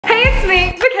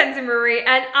Mackenzie Marie,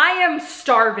 and I am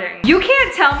starving. You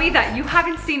can't tell me that you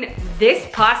haven't seen this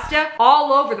pasta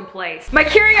all over the place. My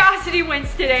curiosity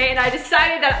wins today, and I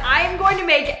decided that I am going to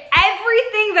make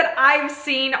everything that I've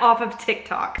seen off of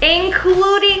TikTok,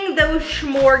 including those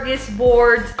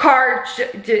smorgasbords,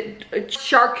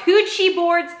 charcuterie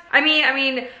boards. I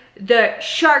mean, the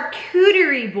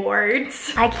charcuterie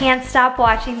boards. I can't stop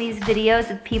watching these videos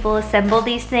of people assemble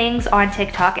these things on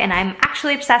TikTok, and I'm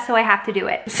actually obsessed, so I have to do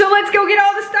it. So let's go get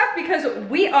all the stuff because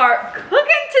we are cooking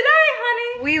today,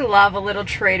 honey. We love a little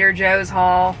Trader Joe's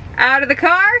haul. Out of the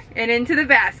car and into the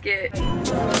basket.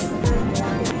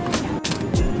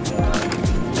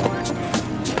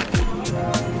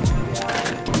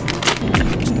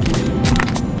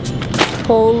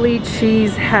 Holy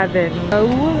cheese heaven.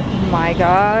 Oh my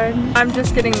God. I'm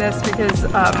just getting this because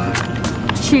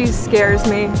cheese scares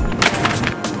me.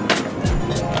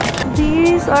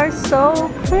 These are so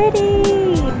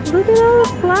pretty. Look at all the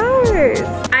flowers.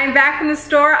 I'm back from the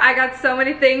store. I got so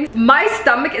many things. My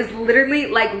stomach is literally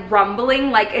like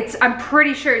rumbling, like I'm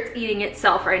pretty sure it's eating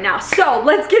itself right now. So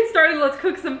let's get started, let's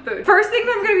cook some food. First thing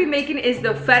that I'm gonna be making is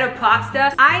the feta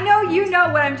pasta. I know you know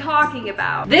what I'm talking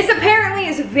about. This apparently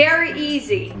is very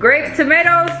easy. Grape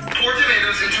tomatoes. 4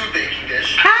 tomatoes into a baking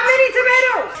dish. How many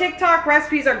tomatoes? TikTok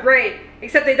recipes are great,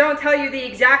 except they don't tell you the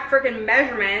exact freaking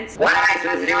measurements. What am I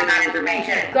supposed to do with that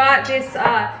information? Got this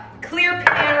clear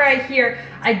pan right here.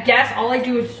 I guess all I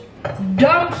do is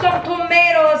dump some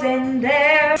tomatoes in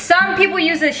there. Some people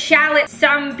use a shallot,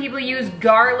 some people use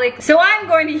garlic. So I'm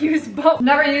going to use both.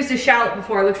 Never used a shallot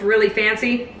before, it looks really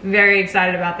fancy. Very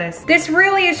excited about this. This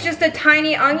really is just a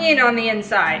tiny onion on the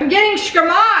inside. I'm getting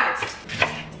schmazed.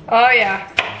 Oh yeah.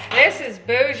 This is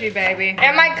bougie, baby.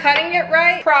 Am I cutting it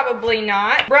right? Probably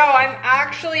not. Bro, I'm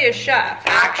actually a chef.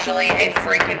 Actually a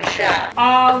freaking chef.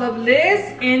 All of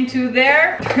this into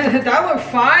there. That looked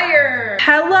fire.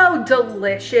 Hello,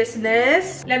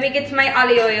 deliciousness. Let me get my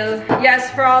olive oil.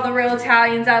 Yes, for all the real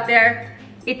Italians out there,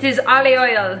 it is olive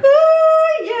oil.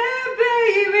 Ooh, yeah,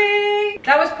 baby.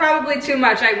 That was probably too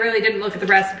much. I really didn't look at the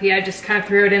recipe. I just kind of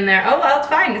threw it in there. Oh, well, it's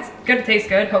fine. It's gonna taste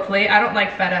good, hopefully. I don't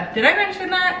like feta. Did I mention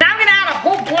that? Now I'm gonna add a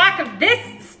whole block of this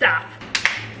stuff.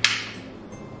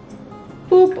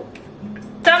 Boop.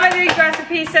 Some of these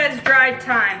recipes says dried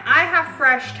thyme. I have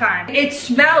fresh thyme. It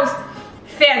smells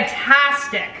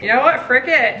fantastic. You know what? Frick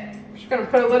it. Just gonna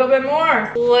put a little bit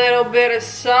more. A little bit of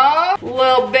salt, a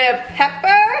little bit of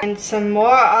pepper, and some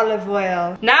more olive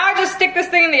oil. Now I just stick this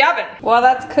thing in the oven. While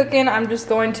that's cooking, I'm just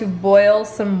going to boil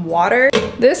some water.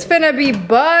 This finna be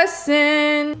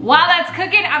bussin'. While that's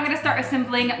cooking, I'm gonna start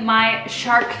assembling my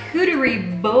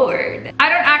charcuterie board. I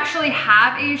don't actually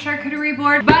have a charcuterie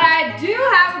board, but I do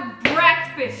have a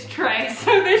breakfast tray,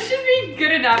 so this should be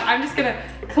good enough. I'm just gonna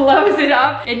close it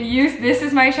up and use this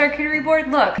as my charcuterie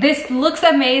board. Look, this looks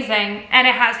amazing and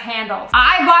it has handles.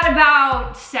 I bought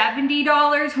about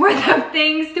 $70 worth of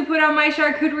things to put on my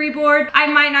charcuterie board. I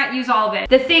might not use all of it.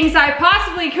 The things I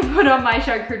possibly could put on my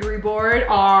charcuterie board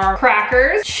are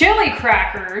crackers, chili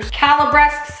crackers,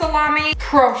 calabrese salami,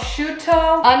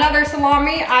 prosciutto, another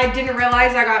salami. I didn't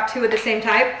realize I got 2 of the same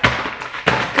type.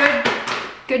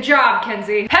 Good job,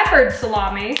 Kenzie. Peppered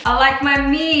salami. I like my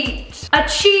meat. A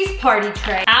cheese party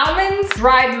tray. Almonds,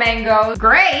 dried mangoes,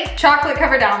 grape, chocolate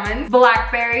covered almonds,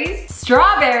 blackberries,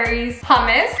 strawberries,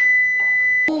 hummus.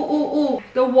 Ooh, ooh, ooh.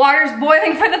 The water's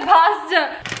boiling for the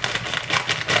pasta.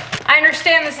 I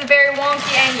understand this is a very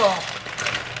wonky angle,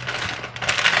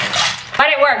 but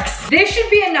it works. This should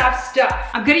be enough stuff.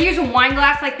 I'm gonna use a wine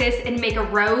glass like this and make a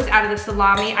rose out of the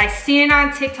salami. I seen it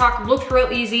on TikTok, looks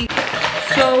real easy.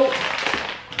 So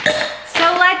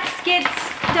let's get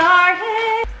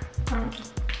started.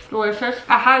 Delicious.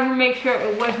 I had to make sure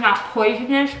it was not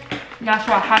poisonous. That's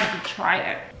why I had to try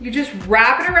it. You just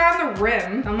wrap it around the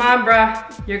rim. Come on,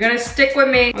 bruh. You're gonna stick with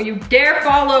me. Don't you dare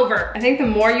fall over. I think the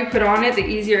more you put on it, the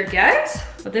easier it gets.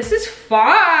 But this is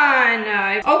fun.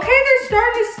 Okay, they're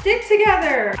starting to stick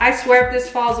together. I swear if this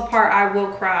falls apart, I will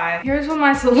cry. Here's what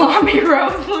my salami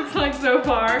rose looks like so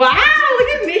far. Wow, look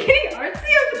at me getting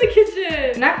artsy up in the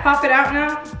kitchen. Can I pop it out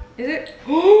now? Is it?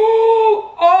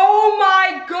 Oh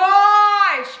my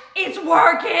gosh! It's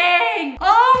working!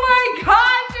 Oh my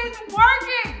gosh, it's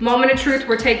working! Moment of truth,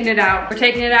 we're taking it out. We're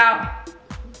taking it out.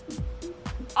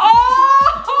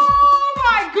 Oh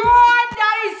my god,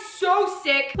 that is so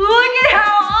sick. Look at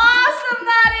how awesome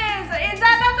that is! Is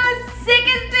that not the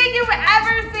sickest thing you've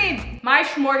ever seen? My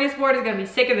smorgasbord is gonna be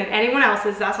sicker than anyone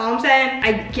else's, that's all I'm saying.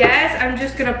 I guess I'm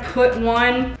just gonna put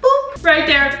one, boop, right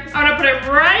there. I'm gonna put it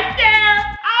right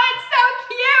there. Oh, it's so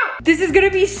cute! This is gonna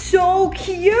be so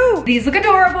cute. These look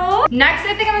adorable. Next,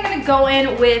 I think I'm gonna go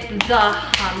in with the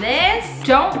hummus.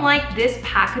 Don't like this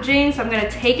packaging, so I'm gonna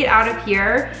take it out of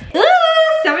here. Ooh,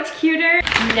 so much cuter.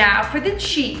 Now for the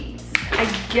cheese. I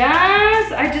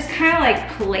guess I just kind of like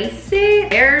place it.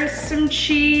 There's some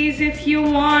cheese if you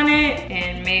want it.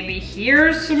 And maybe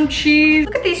here's some cheese.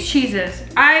 Look at these cheeses.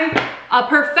 I'm a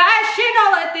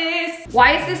professional at this.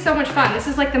 Why is this so much fun? This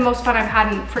is like the most fun I've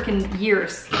had in freaking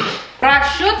years.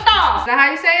 Prosciutto. Is that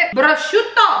how you say it?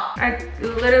 Prosciutto. I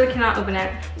literally cannot open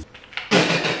it.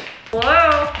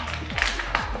 Whoa.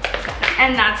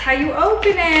 And that's how you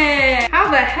open it. How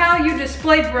the hell you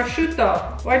display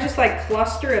prosciutto? Do I just like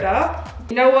cluster it up?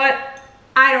 You know what?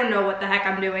 I don't know what the heck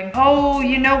I'm doing. Oh,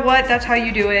 you know what? That's how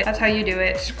you do it. That's how you do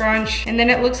it. Scrunch. And then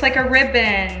it looks like a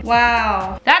ribbon.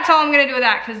 Wow. That's all I'm gonna do with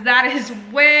that because that is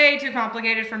way too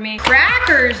complicated for me.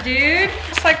 Crackers, dude.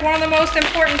 It's like one of the most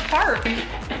important parts.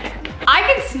 I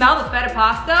can smell the feta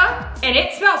pasta and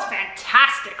it smells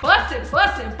fantastic.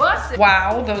 Busted.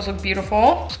 Wow, those look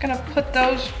beautiful. Just gonna put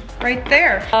those right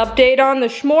there. Update on the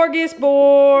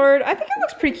smorgasbord. I think it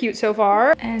looks pretty cute so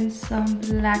far. And some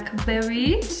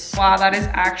blackberries. Wow, that is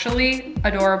actually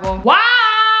adorable.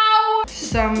 Wow!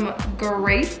 Some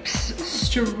grapes,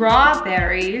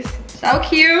 strawberries. So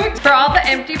cute. For all the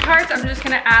empty parts, I'm just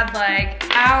gonna add like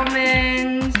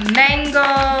almonds,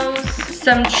 mangoes,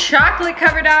 some chocolate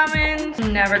covered almonds.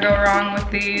 Never go wrong with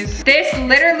these. This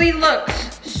literally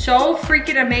looks so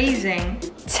freaking amazing.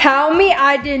 Tell me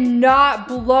I did not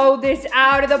blow this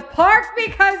out of the park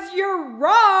because you're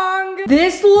wrong.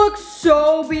 This looks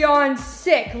so beyond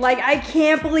sick. Like, I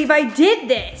can't believe I did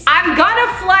this. I'm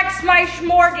gonna flex my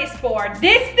smorgasbord.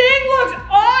 This thing looks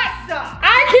awesome.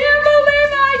 I can't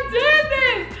believe I did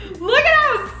this. Look at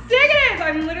how sick it is.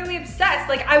 I'm literally obsessed.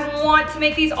 Like, I want to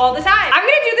make these all the time. I'm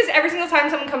gonna do this every single time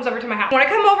someone comes over to my house. When I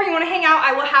come over, you wanna hang out,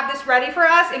 I will have this ready for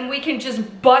us and we can just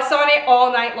bust on it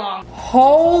all night long.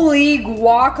 Holy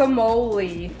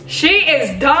guacamole. She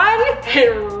is done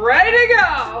and ready to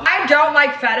go. I don't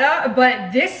like feta,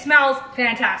 but this smells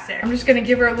fantastic. I'm just gonna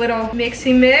give her a little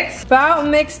mixy mix. About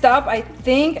mixed up, I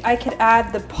think I could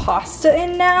add the pasta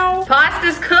in now.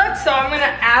 Pasta's cooked, so I'm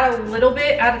gonna add a little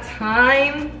bit at a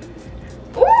time.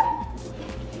 Ooh.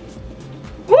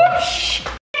 Whoosh!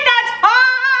 That's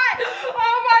hot!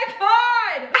 Oh my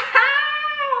god!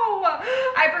 Ow!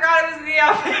 I forgot it was in the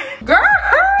oven. Girl,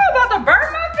 I'm about to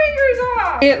burn my fingers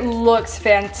off. It looks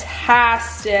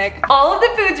fantastic. All of the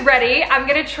food's ready. I'm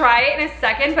gonna try it in a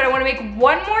second, but I wanna make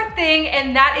one more thing,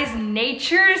 and that is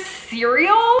nature's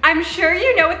cereal. I'm sure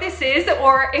you know what this is,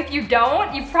 or if you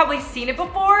don't, you've probably seen it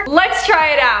before. Let's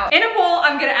try it out. In a bowl,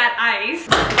 I'm gonna add ice.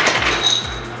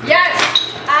 Yes,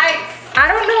 ice. I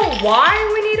don't know why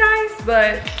we need ice,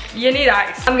 but you need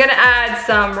ice. I'm gonna add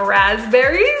some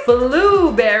raspberries,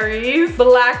 blueberries,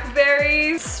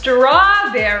 blackberries,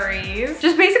 strawberries,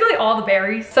 just basically all the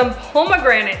berries, some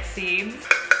pomegranate seeds,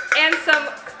 and some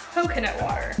coconut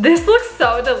water. This looks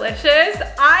so delicious.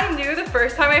 I knew the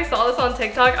first time I saw this on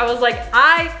TikTok, I was like,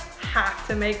 I have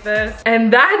to make this.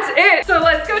 And that's it. So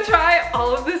let's go try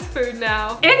all of this food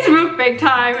now. It's mukbang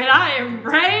time and I am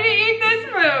ready to eat this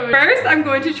food. First, I'm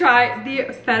going to try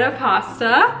the feta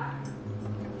pasta.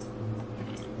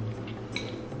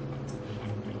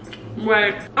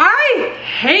 Wait, I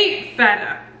hate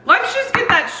feta. Let's just get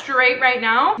that straight right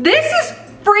now. This is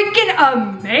freaking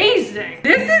amazing.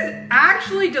 This is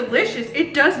actually delicious.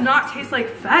 It does not taste like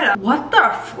feta. What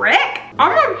the frick?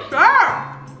 I'm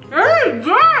upset. This is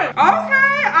good. Okay,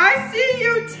 I see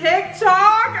you, TikTok.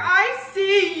 I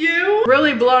see you.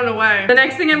 Really blown away. The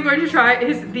next thing I'm going to try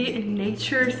is the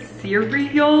nature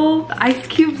cereal. The ice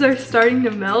cubes are starting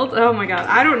to melt. Oh my god,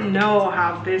 I don't know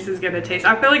how this is gonna taste.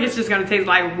 I feel like it's just gonna taste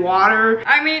like water.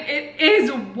 I mean, it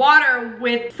is water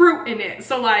with fruit in it.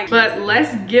 So like, but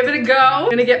let's give it a go. I'm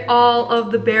gonna get all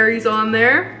of the berries on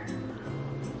there.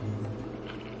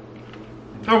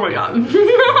 Oh my god.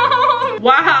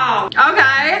 Wow.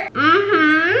 Okay.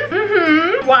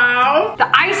 Wow. The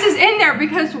ice is in there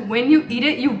because when you eat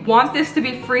it, you want this to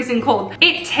be freezing cold.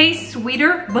 It tastes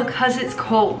sweeter because it's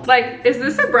cold. Like, is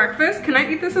this a breakfast? Can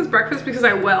I eat this as breakfast? Because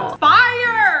I will.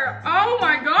 Fire! Oh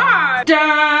my god.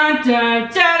 Da, da,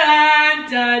 da,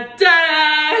 da, da,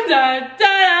 da,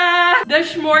 da. The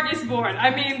smorgasbord.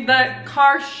 I mean, the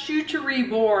charcuterie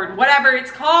board. Whatever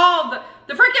it's called.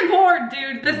 The freaking board,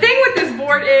 dude. The thing with this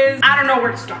board is, I don't know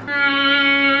where to start.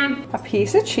 A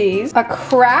piece of cheese, a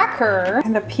cracker,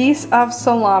 and a piece of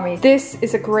salami. This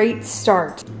is a great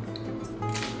start.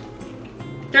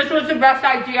 This was the best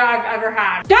idea I've ever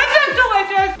had. This is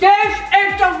delicious. This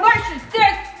is delicious.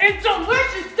 This is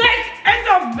delicious. This is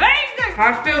amazing.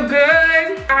 I feel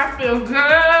good. I feel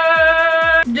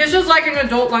good. This is like an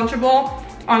adult Lunchable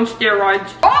on steroids.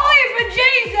 Holy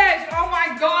bejesus! Oh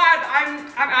my god, I'm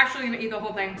actually gonna eat the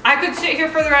whole thing. I could sit here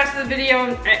for the rest of the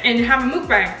video and have a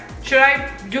mukbang. Should I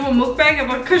do a mukbang of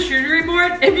a charcuterie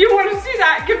board? If you want to see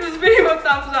that, give this video a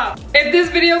thumbs up. If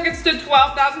this video gets to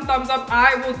 12,000 thumbs up,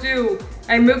 I will do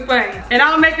a mukbang. And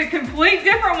I'll make a complete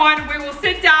different one. We will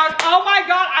sit down. Oh my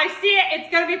god, I see it.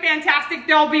 It's gonna be fantastic.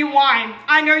 There'll be wine.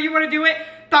 I know you want to do it.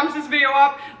 Thumbs this video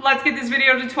up. Let's get this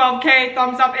video to 12K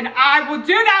thumbs up and I will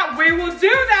do that. We will do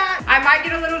that. I might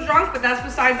get a little drunk, but that's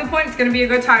besides the point. It's gonna be a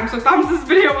good time, so thumbs this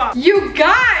video up. You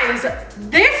guys,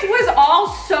 this was all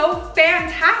so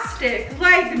fantastic.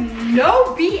 Like,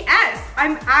 no BS.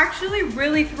 I'm actually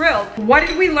really thrilled. What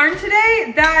did we learn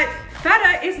today? That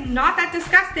feta is not that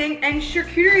disgusting and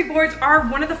charcuterie boards are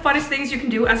one of the funnest things you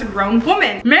can do as a grown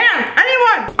woman. Man,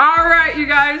 anyone. All right, you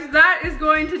guys, that is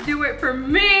going to do it for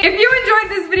me. If you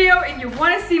enjoyed this video and you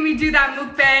want to see me do that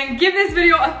mukbang, give this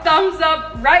video a thumbs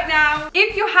up right now.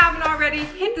 If you haven't already,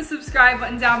 hit the subscribe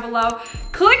button down below.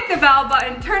 Click the bell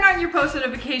button, turn on your post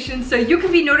notifications so you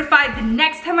can be notified the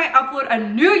next time I upload a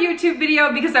new YouTube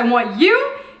video because I want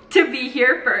you to be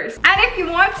here first. And if you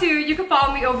want to, you can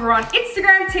follow me over on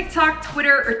Instagram, TikTok,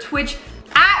 Twitter, or Twitch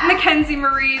at Mackenzie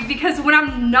Marie because when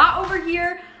I'm not over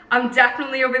here, I'm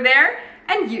definitely over there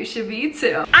and you should be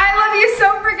too. I love you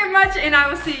so freaking much and I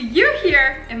will see you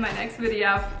here in my next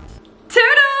video.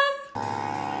 Toodles!